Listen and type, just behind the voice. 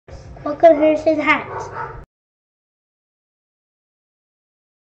Welcome to Harrison's Hacks.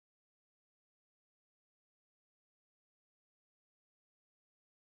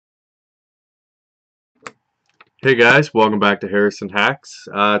 Hey guys, welcome back to Harrison Hacks.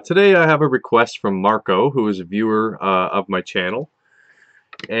 Today I have a request from Marco, who is a viewer of my channel,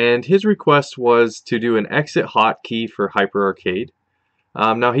 and his request was to do an exit hotkey for HyperArcade.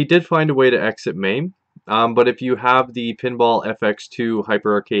 Now he did find a way to exit MAME, but if you have the Pinball FX2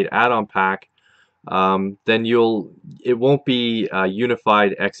 HyperArcade add-on pack, then it won't be a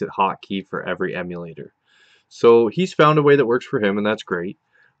unified exit hotkey for every emulator. So he's found a way that works for him, and that's great.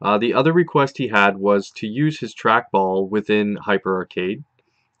 The other request he had was to use his trackball within HyperArcade.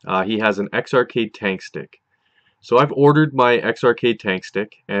 He has an XArcade tank stick. So I've ordered my XArcade tank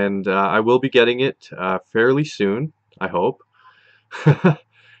stick, and I will be getting it fairly soon, I hope.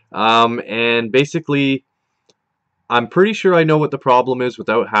 And basically, I'm pretty sure I know what the problem is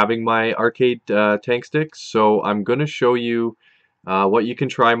without having my arcade tank stick, so I'm going to show you what you can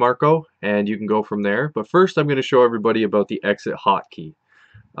try, Marco, and you can go from there. But first, I'm going to show everybody about the exit hotkey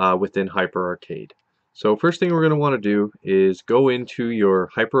within HyperArcade. So first thing we're going to want to do is go into your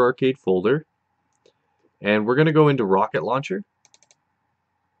HyperArcade folder, and we're going to go into Rocket Launcher,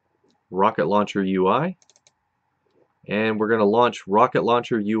 Rocket Launcher UI, and we're going to launch Rocket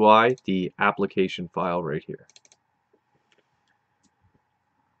Launcher UI, the application file right here.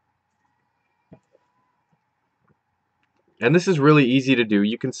 And this is really easy to do.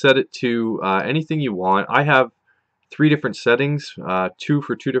 You can set it to anything you want. I have 3 different settings, 2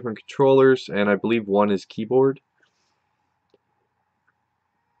 for 2 different controllers, and I believe 1 is keyboard.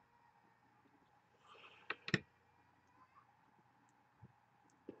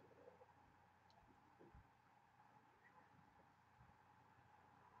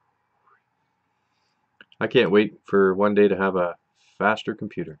 I can't wait for one day to have a faster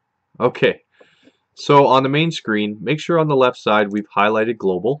computer. Okay, so on the main screen, make sure on the left side we've highlighted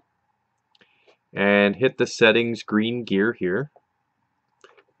global and hit the settings green gear here.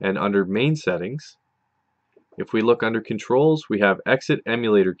 And under main settings, if we look under controls, we have exit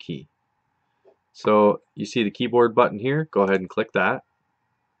emulator key. So you see the keyboard button here, go ahead and click that.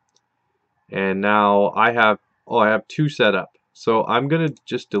 And now I have 2 set up. So I'm going to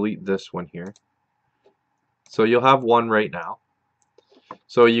just delete this one here. So you'll have 1 right now.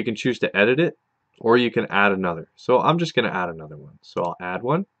 So you can choose to edit it, or you can add another. So I'm just going to add another one. So I'll add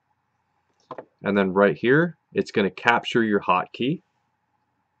one. And then right here, it's going to capture your hotkey.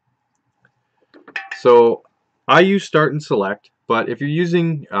 So I use start and select, but if you're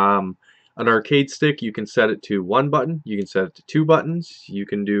using an arcade stick, you can set it to 1 button, you can set it to 2 buttons, you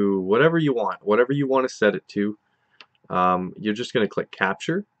can do whatever you want to set it to. You're just going to click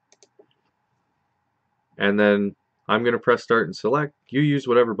capture, and then I'm going to press start and select. You use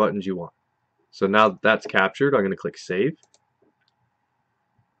whatever buttons you want. So now that that's captured, I'm going to click save.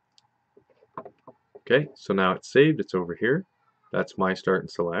 Okay, so now it's saved, it's over here. That's my start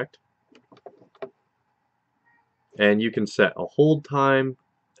and select. And you can set a hold time,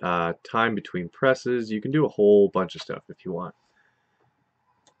 time between presses. You can do a whole bunch of stuff if you want.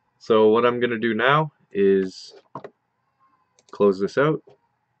 So what I'm going to do now is close this out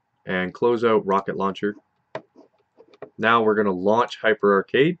and close out Rocket Launcher. Now we're going to launch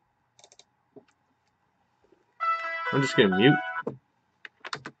HyperArcade. I'm just going to mute.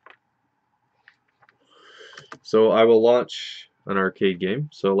 So I will launch an arcade game.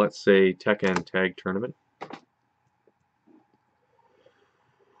 So let's say Tekken Tag Tournament.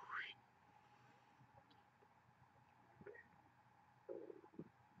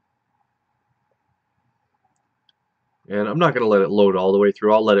 And I'm not going to let it load all the way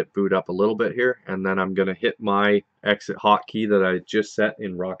through. I'll let it boot up a little bit here, and then I'm going to hit my exit hotkey that I just set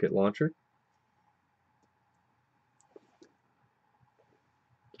in Rocket Launcher.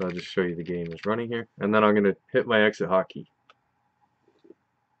 So I'll just show you the game is running here, and then I'm going to hit my exit hotkey.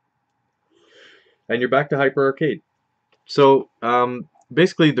 And you're back to HyperArcade. So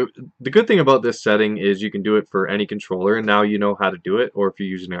basically, the good thing about this setting is you can do it for any controller, and now you know how to do it, or if you're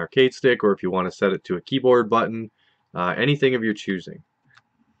using an arcade stick, or if you want to set it to a keyboard button, anything of your choosing.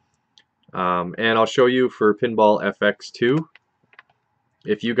 And I'll show you for Pinball FX2.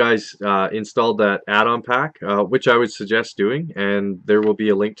 If you guys installed that add-on pack, which I would suggest doing, and there will be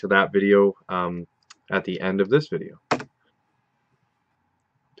a link to that video at the end of this video.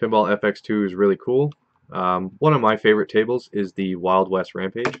 Pinball FX2 is really cool. One of my favorite tables is the Wild West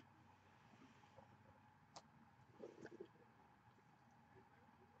Rampage.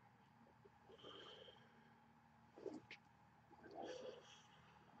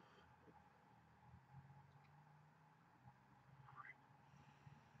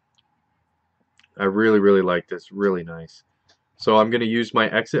 I really, really like this. Really nice. So I'm going to use my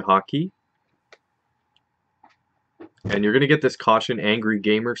exit hotkey, and you're going to get this caution angry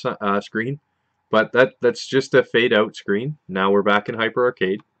gamer screen, but that's just a fade out screen. Now we're back in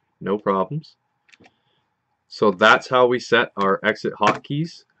HyperArcade. No problems. So that's how we set our exit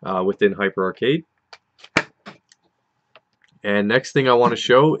hotkeys within HyperArcade. And next thing I want to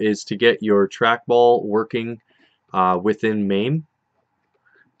show is to get your trackball working within MAME.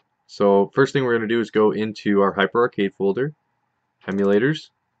 So first thing we're going to do is go into our HyperArcade folder, emulators,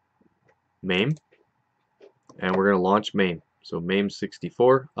 MAME, and we're going to launch MAME. So MAME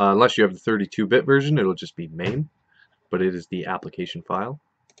 64, unless you have the 32-bit version, it'll just be MAME, but it is the application file.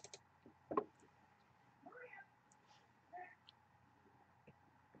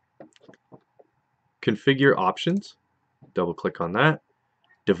 Configure options, double click on that.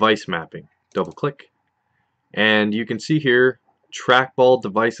 Device mapping, double click. And you can see here, trackball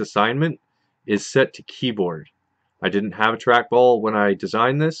device assignment is set to keyboard. I didn't have a trackball when I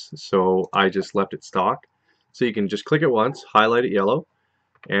designed this, so I just left it stock. So you can just click it once, highlight it yellow,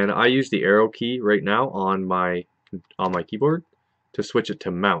 and I use the arrow key right now on my keyboard to switch it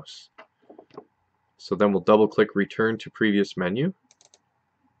to mouse. So then we'll double click return to previous menu,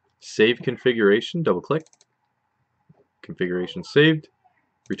 save configuration, double click, configuration saved,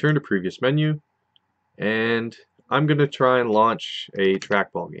 return to previous menu, and I'm going to try and launch a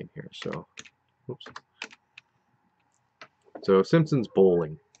trackball game here. So, oops. So Simpsons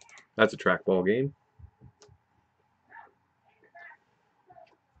Bowling, that's a trackball game.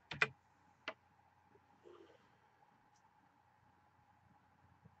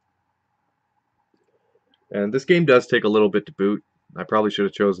 And this game does take a little bit to boot. I probably should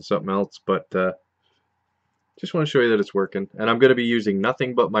have chosen something else, but just want to show you that it's working. And I'm going to be using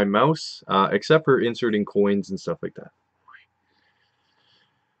nothing but my mouse, except for inserting coins and stuff like that.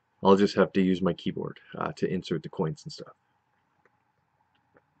 I'll just have to use my keyboard to insert the coins and stuff.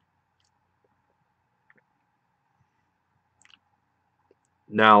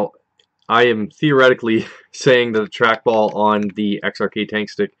 Now, I am theoretically saying that a trackball on the HarpArcade Tank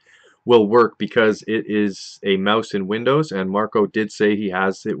Stick will work because it is a mouse in Windows, and Marco did say he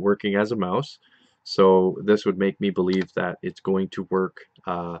has it working as a mouse. So this would make me believe that it's going to work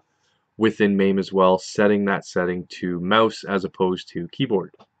within MAME as well, setting that setting to mouse as opposed to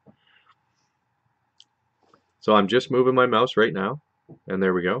keyboard. So I'm just moving my mouse right now, and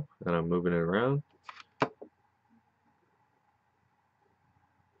there we go, and I'm moving it around.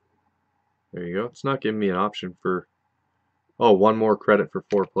 There you go. It's not giving me an option for, oh, one more credit for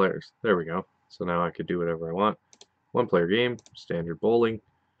 4 players. There we go. So now I could do whatever I want. 1-player game, standard bowling.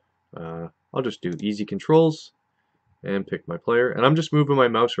 I'll just do easy controls and pick my player. And I'm just moving my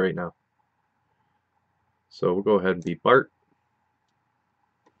mouse right now. So we'll go ahead and be Bart.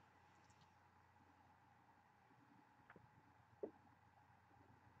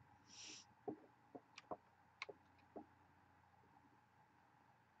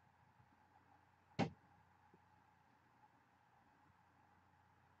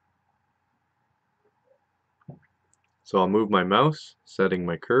 So I'll move my mouse, setting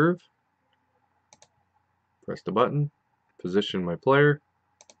my curve, press the button, position my player,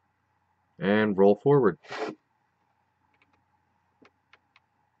 and roll forward.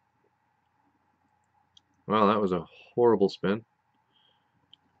 Well, that was a horrible spin.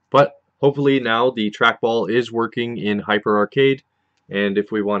 But hopefully now the trackball is working in HyperArcade, and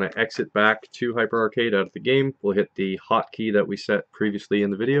if we want to exit back to HyperArcade out of the game, we'll hit the hotkey that we set previously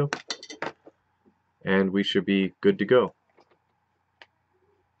in the video, and we should be good to go.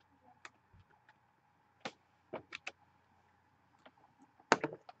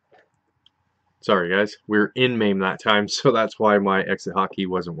 Sorry guys, we were in MAME that time, so that's why my exit hotkey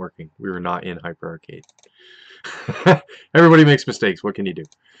wasn't working. We were not in HyperArcade. Everybody makes mistakes, what can you do?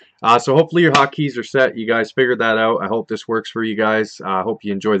 So hopefully your hotkeys are set. You guys figured that out. I hope this works for you guys. I hope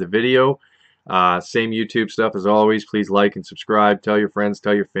you enjoy the video. Same YouTube stuff as always. Please like and subscribe. Tell your friends,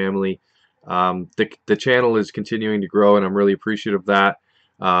 tell your family. The channel is continuing to grow, and I'm really appreciative of that.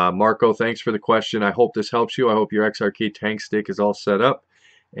 Marco, thanks for the question. I hope this helps you. I hope your HarpArcade Tank Stick is all set up.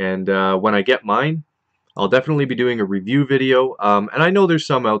 And when I get mine, I'll definitely be doing a review video. And I know there's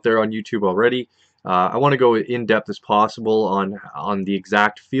some out there on YouTube already. I want to go in depth as possible on the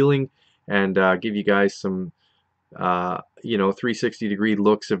exact feeling and give you guys some 360-degree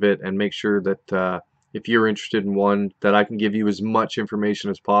looks of it, and make sure that if you're interested in one, that I can give you as much information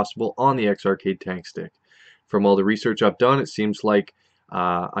as possible on the HarpArcade Tank Stick. From all the research I've done, it seems like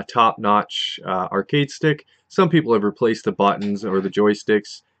a top-notch arcade stick. Some people have replaced the buttons or the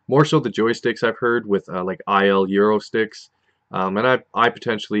joysticks, more so the joysticks I've heard, with like IL Euro sticks. And I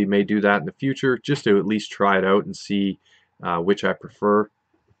potentially may do that in the future just to at least try it out and see which I prefer.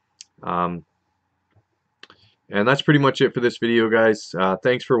 Um, and that's pretty much it for this video, guys.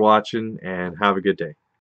 Thanks for watching and have a good day.